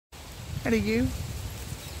Hello, you.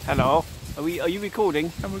 Hello. Are you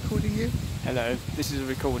recording? I'm recording you. Hello. This is a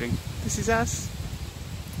recording. This is us.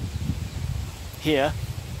 Here.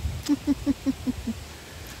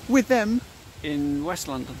 With them. In West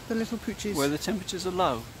London. The little poochies. Where the temperatures are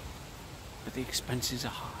low, but the expenses are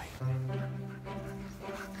high.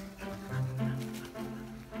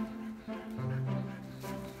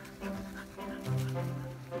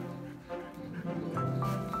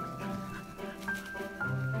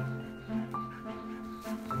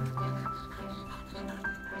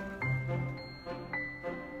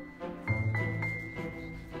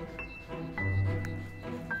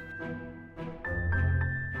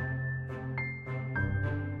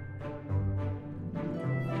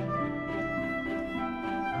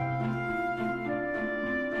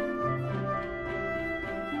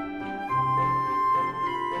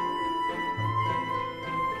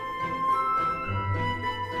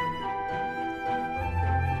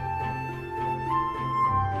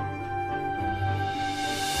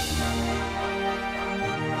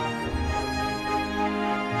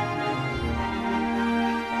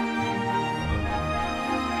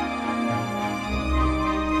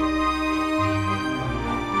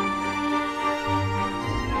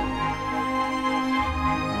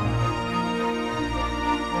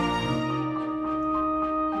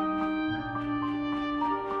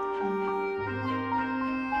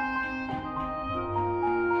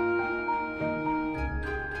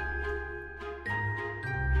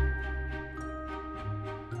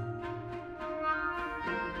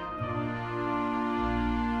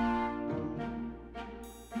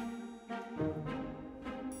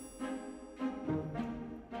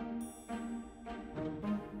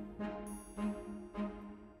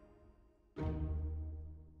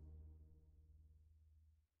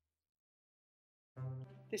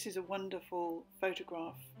 This is a wonderful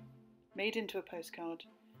photograph made into a postcard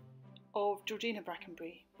of Georgina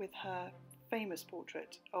Brackenbury with her famous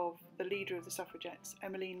portrait of the leader of the Suffragettes,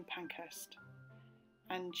 Emmeline Pankhurst,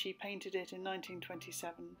 and she painted it in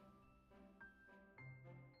 1927.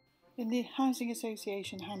 In the Housing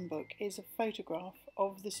Association Handbook is a photograph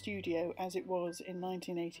of the studio as it was in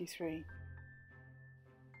 1983.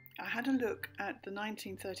 I had a look at the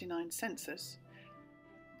 1939 census,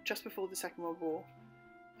 just before the Second World War,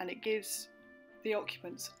 and it gives the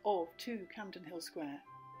occupants of 2 Camden Hill Square.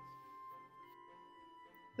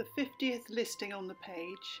 The 50th listing on the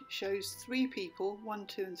page shows 3 people, 1,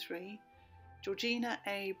 2 and 3, Georgina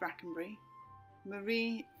A. Brackenbury,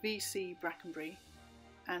 Marie V.C. Brackenbury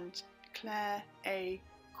and Claire A.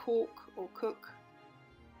 Cook,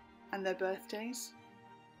 and their birthdays.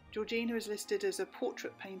 Georgina is listed as a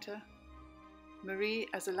portrait painter, Marie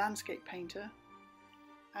as a landscape painter,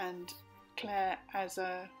 and Claire as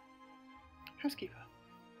a housekeeper.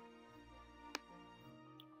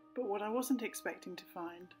 But what I wasn't expecting to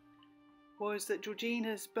find was that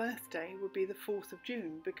Georgina's birthday would be the 4th of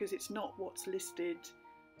June, because it's not what's listed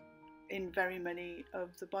in very many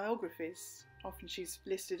of the biographies. Often she's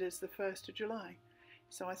listed as the 1st of July.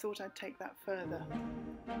 So I thought I'd take that further.